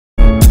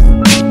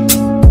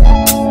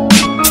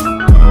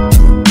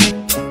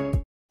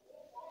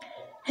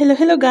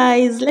Hello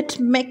guys, let's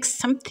make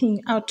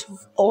something out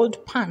of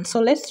old pants. So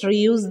let's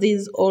reuse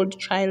these old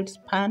child's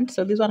pants.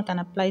 So this one can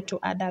apply to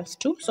adults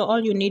too. So all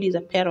you need is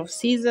a pair of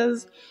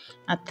scissors,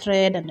 a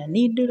thread and a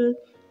needle,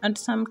 and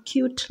some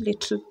cute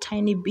little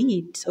tiny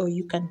beads, or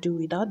you can do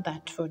without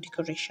that for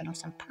decoration of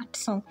some pants.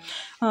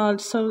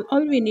 So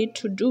all we need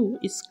to do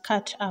is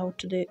cut out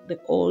the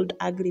old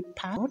ugly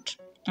part.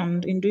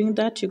 And in doing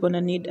that, you're gonna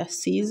need a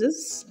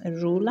scissors, a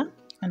ruler,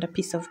 and a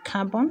piece of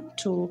carbon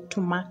to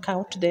mark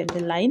out the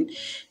line.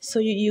 So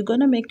you're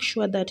gonna make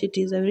sure that it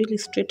is a really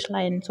straight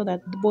line so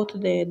that both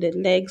the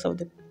legs of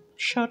the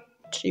shot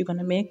you're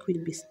gonna make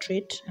will be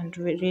straight and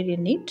really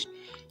neat.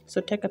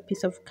 So take a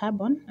piece of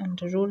carbon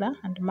and a ruler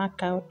and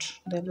mark out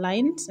the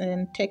lines,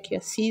 and take your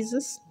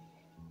scissors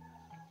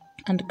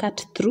and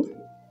cut through.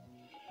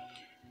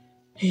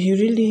 You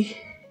really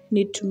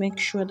need to make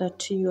sure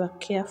that you are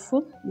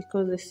careful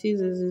because the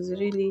scissors is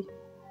really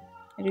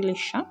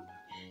sharp.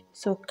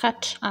 So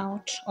cut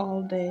out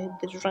all the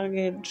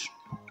ragged,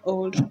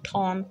 old,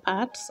 torn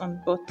parts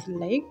on both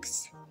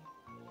legs.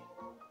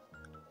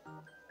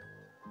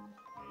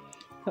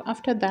 So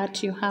after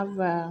that, you have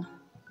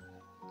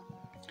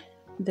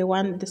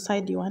the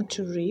side you want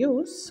to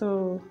reuse.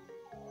 So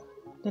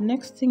the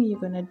next thing you're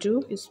gonna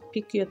do is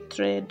pick your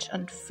thread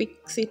and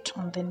fix it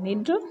on the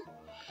needle.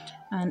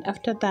 And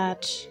after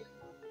that,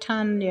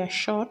 turn your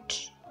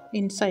short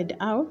inside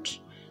out,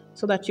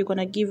 so that you're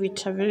gonna give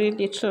it a very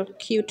little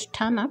cute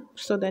turn up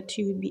so that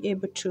you will be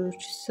able to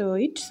sew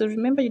it. So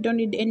remember, you don't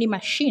need any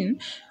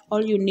machine.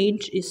 All you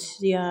need is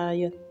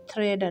your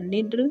thread and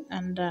needle,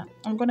 and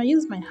I'm gonna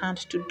use my hand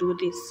to do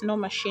this. No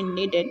machine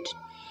needed,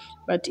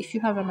 but if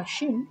you have a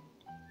machine,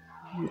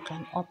 you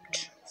can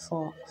opt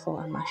for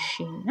a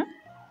machine.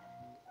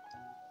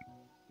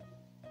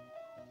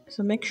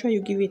 So make sure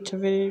you give it a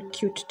very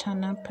cute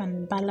turn up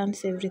and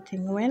balance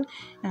everything well.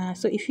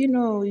 So if you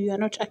know you are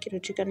not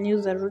accurate, you can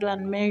use a ruler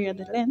and measure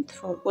the length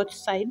for both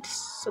sides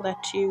so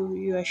that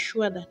you are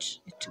sure that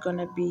it's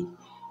gonna be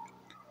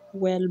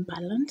well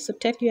balanced. So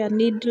take your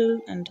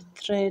needle and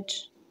thread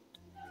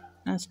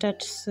and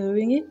start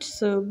sewing it.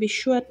 So be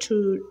sure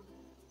to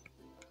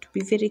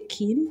be very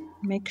keen.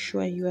 Make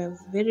sure you are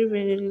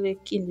very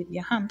keen with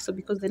your hand. So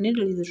because the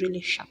needle is really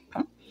sharp.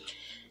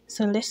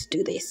 So let's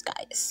do this,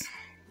 guys.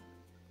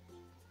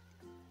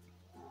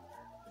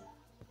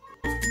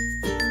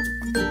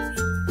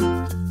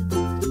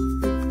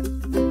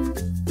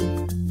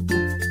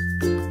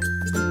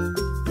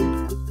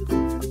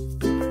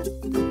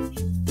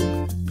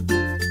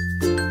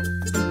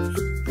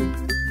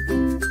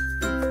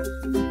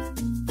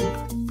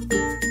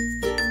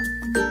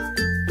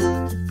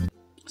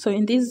 So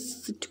in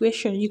this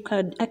situation,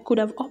 I could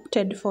have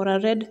opted for a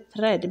red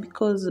thread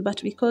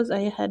because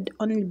I had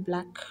only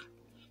black,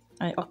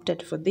 I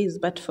opted for this.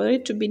 But for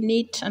it to be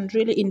neat and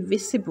really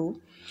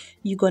invisible,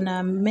 you're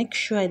gonna make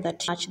sure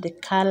that you match the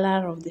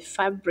color of the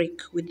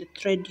fabric with the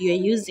thread you're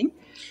using,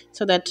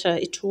 so that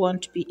it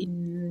won't be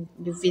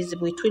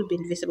invisible. It will be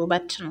invisible,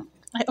 but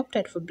I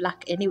opted for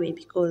black anyway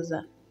because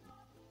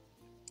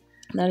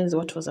that is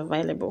what was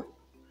available.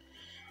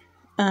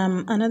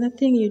 Another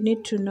thing you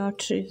need to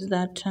note is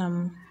that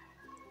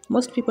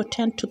most people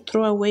tend to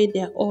throw away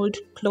their old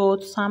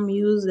clothes. Some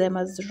use them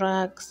as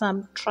rags,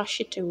 some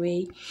trash it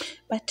away.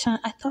 But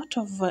I thought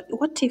of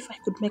what if I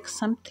could make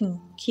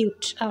something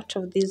cute out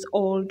of these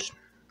old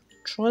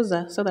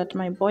trousers so that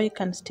my boy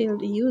can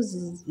still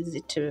use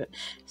it.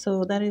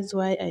 So that is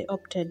why I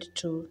opted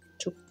to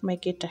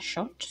make it a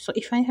short. So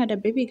if I had a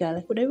baby girl,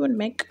 I could even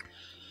make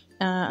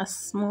a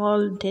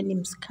small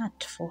denim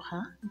skirt for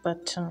her.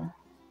 But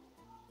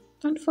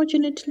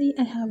unfortunately,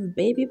 I have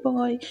baby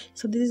boy,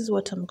 so this is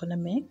what I'm gonna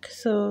make.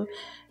 So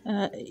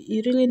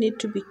you really need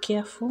to be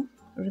careful.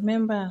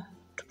 Remember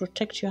to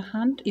protect your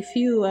hand. If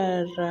you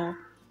are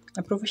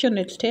a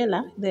professional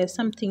tailor, there's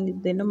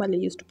something they normally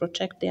use to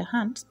protect their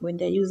hands when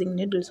they're using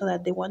needles so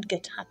that they won't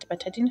get hurt.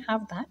 But I didn't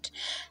have that,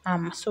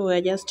 so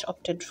I just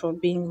opted for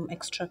being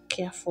extra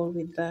careful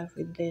with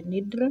the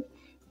needle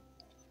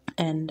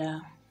and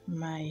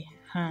my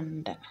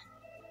hand.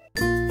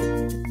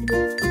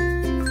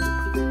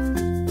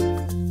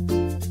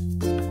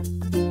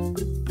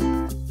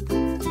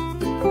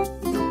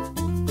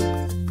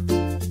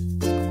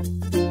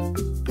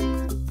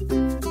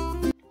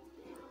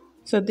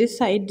 So this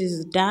side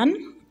is done,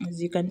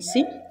 as you can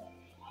see.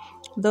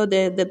 Though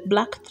the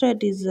black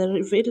thread is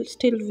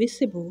still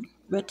visible,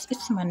 but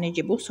it's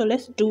manageable. So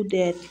let's do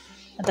the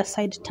other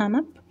side turn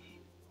up.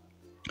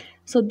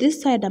 So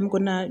this side, I'm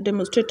gonna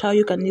demonstrate how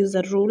you can use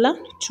a ruler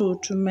to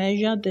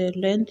measure the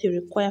length you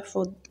require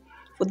for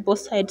both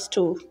sides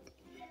to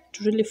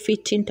really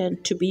fit in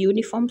and to be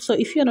uniform. So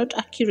if you're not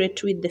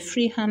accurate with the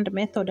freehand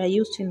method I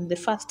used in the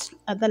first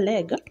other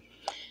leg,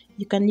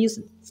 you can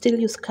still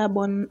use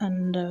carbon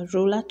and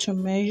ruler to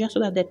measure so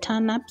that the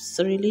turn-ups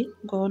really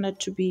going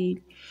to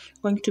be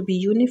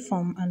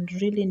uniform and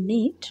really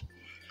neat.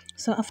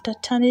 So after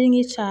turning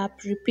it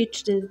up,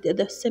 repeat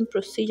the same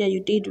procedure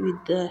you did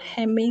with the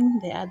hemming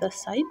the other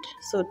side.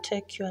 So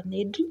take your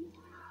needle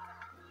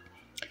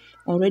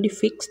already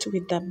fixed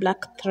with the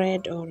black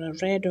thread or a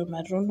red or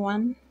maroon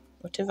one,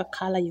 whatever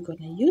color you're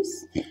gonna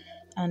use.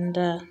 And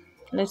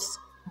let's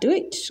do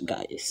it,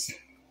 guys.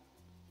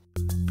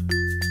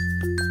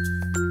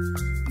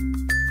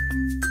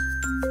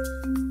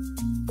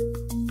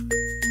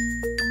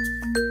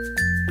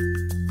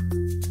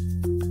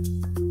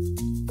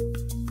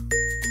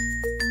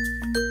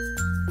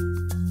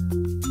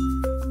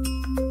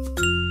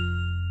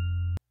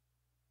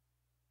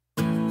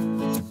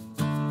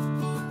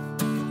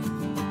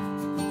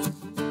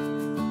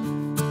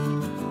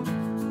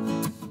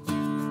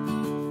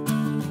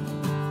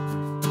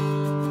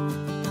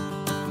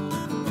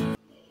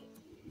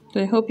 So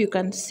I hope you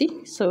can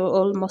see. So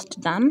almost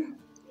done.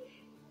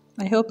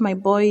 I hope my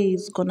boy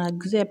is gonna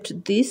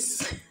accept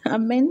this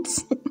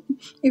amends.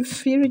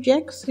 If he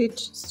rejects it,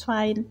 it's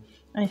fine.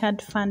 I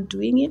had fun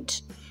doing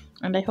it,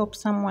 and I hope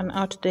someone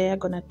out there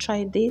gonna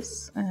try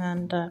this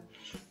and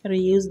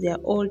reuse their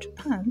old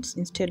pants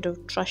instead of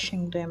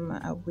trashing them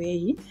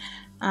away.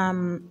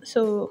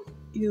 So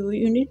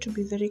you need to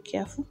be very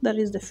careful. That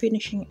is the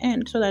finishing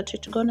end, so that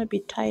it's gonna be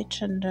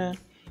tight and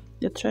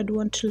the thread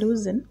won't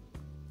loosen.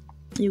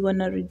 You're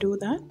gonna redo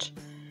that.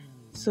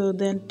 So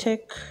then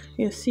take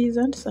your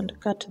scissors and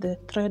cut the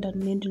thread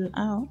and needle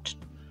out,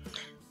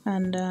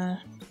 and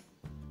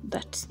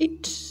that's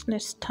it.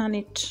 Let's turn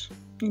it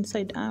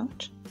inside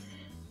out.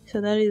 So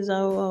that is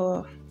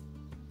how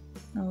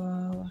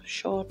our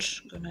short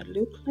gonna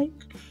look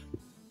like.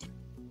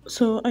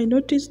 So I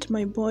noticed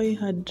my boy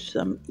had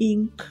some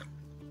ink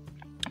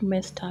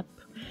messed up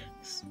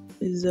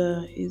his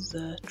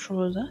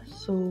trouser.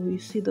 So you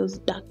see those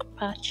dark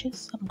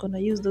patches. I'm gonna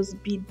use those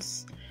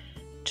beads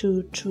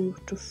to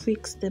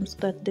fix them so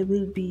that they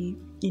will be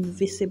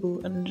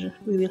invisible, and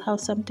we will have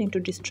something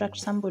to distract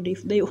somebody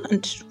if they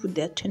want to put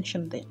their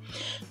attention there.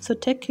 So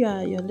take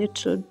your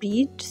little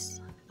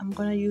beads. I'm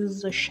gonna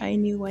use the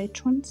shiny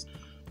white ones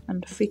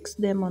and fix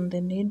them on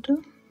the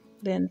needle,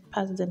 then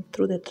pass them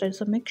through the thread.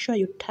 So make sure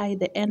you tie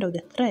the end of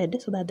the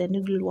thread so that the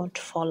needle won't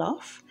fall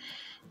off.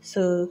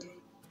 So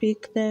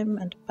pick them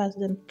and pass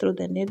them through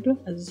the needle,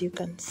 as you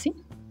can see.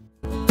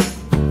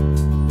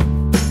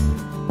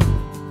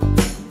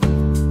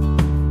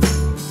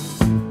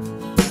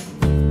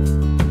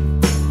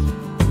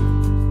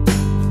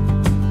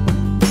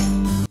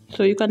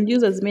 So you can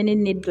use as many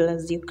needles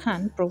as you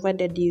can,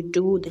 provided you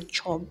do the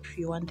job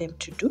you want them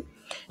to do.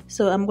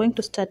 So I'm going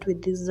to start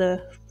with this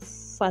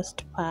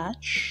first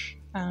patch,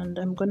 and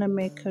I'm gonna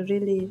make a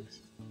really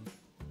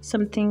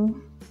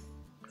something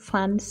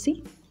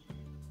fancy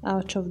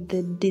out of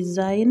the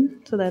design,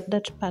 so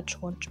that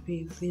patch won't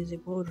be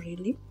visible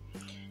really.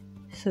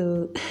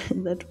 So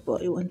that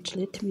boy won't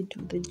let me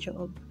do the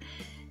job.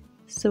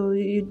 So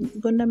you're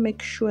gonna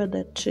make sure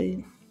that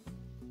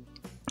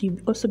you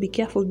also be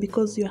careful,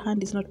 because your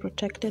hand is not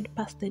protected.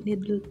 Pass the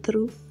needle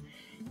through,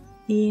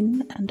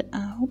 in and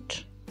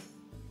out,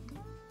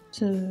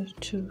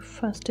 to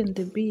fasten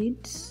the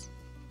beads.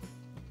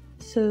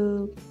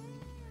 So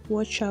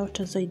watch out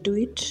as I do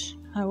it,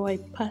 how I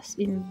pass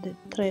in the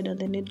thread and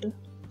the needle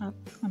up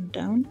and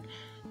down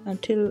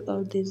until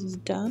all this is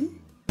done.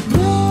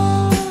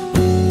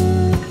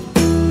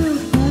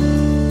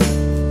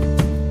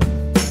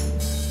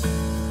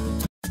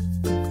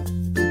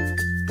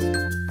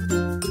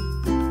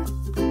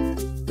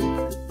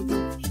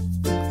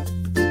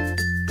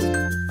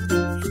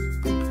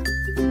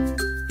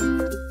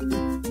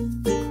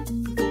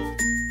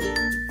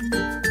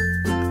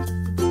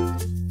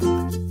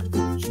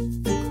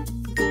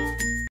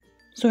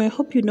 So I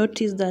hope you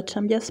notice that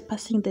I'm just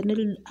passing the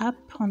needle up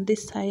on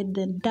this side,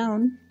 then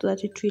down, so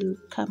that it will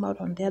come out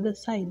on the other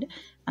side,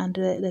 and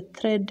the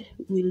thread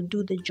will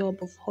do the job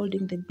of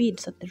holding the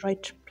beads at the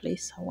right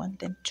place I want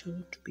them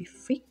to be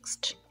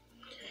fixed.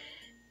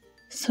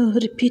 So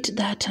repeat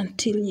that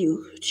until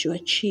you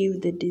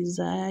achieve the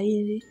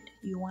design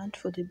you want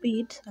for the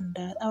beads, and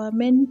our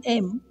main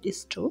aim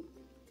is to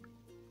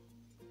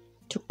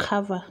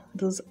cover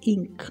those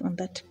ink on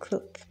that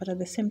cloth, but at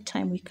the same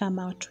time we come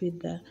out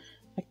with a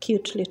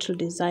cute little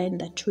design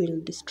that will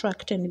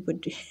distract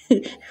anybody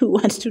who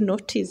wants to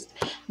notice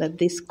that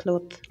this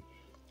cloth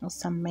was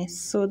some mess.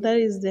 So that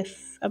is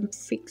I'm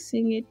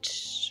fixing it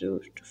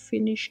to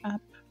finish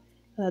up.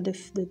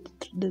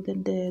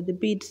 The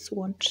beads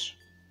won't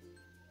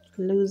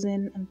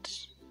loosen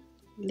and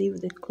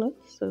leave the cloth.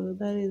 So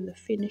that is the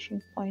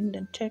finishing point.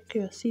 Then take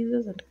your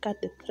scissors and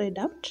cut the thread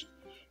out.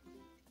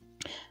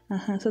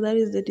 So that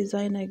is the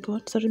design I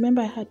got. So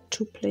remember, I had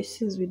two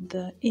places with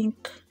the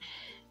ink.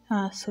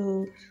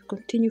 So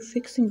continue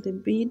fixing the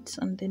beads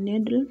on the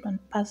needle and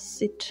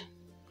pass it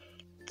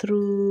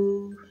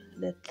through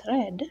the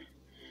thread,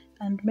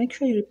 and make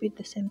sure you repeat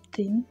the same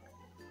thing.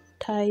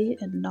 Tie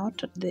a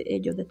knot at the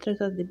edge of the thread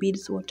so that the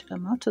beads won't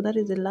come out. So that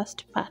is the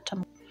last part.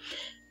 I'm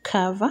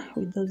cover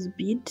with those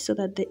beads so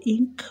that the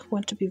ink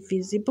won't be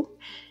visible.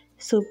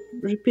 So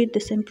repeat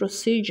the same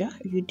procedure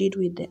you did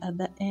with the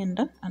other end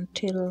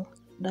until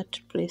that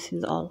place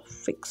is all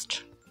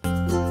fixed.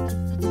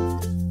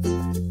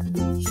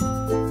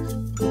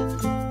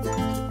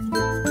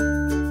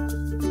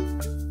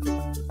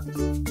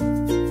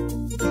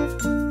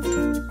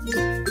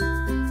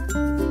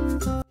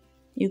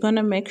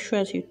 gonna make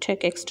sure you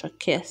take extra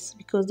care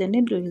because the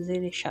needle is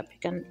really sharp. You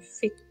can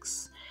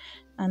fix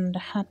and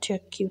hurt your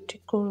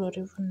cuticle or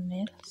even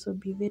nail. So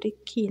be very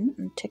keen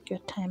and take your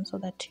time so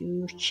that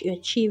you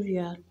achieve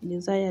your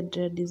desired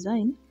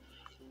design,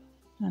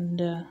 and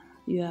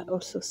you are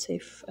also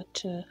safe at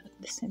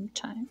the same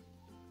time.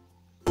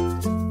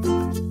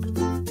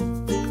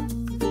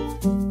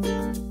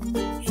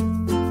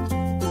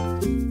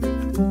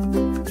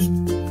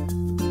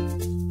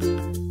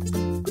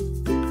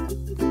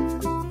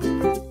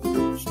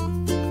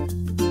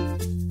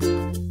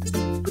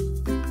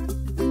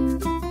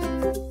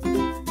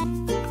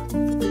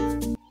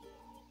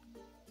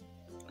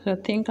 So I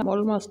think I'm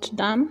almost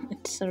done.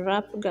 It's a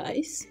wrap,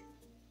 guys.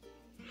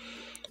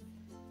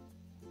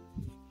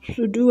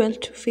 So do well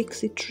to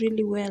fix it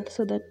really well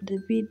so that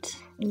the beads,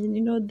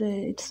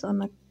 it's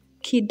on a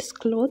kid's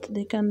cloth,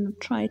 they can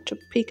try to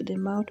pick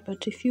them out,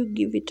 but if you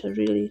give it a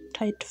really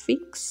tight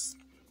fix,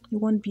 you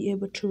won't be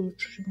able to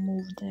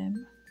remove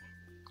them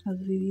as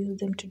we use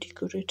them to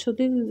decorate. So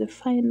this is the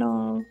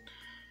final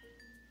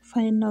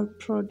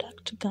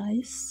product,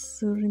 guys.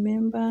 So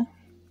remember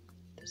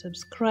to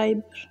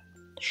subscribe,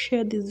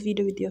 share this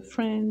video with your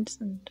friends,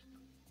 and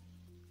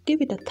give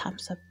it a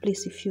thumbs up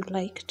please if you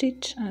liked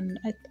it. And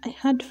I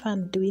had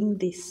fun doing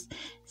this,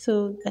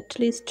 so at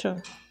least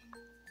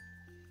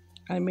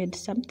I made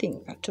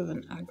something out of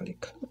an ugly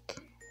cloth.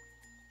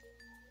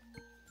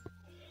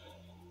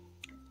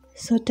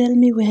 So tell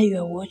me where you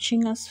are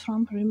watching us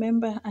from.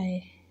 Remember,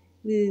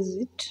 this is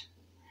it,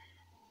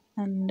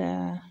 and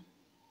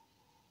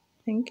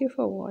thank you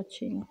for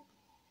watching.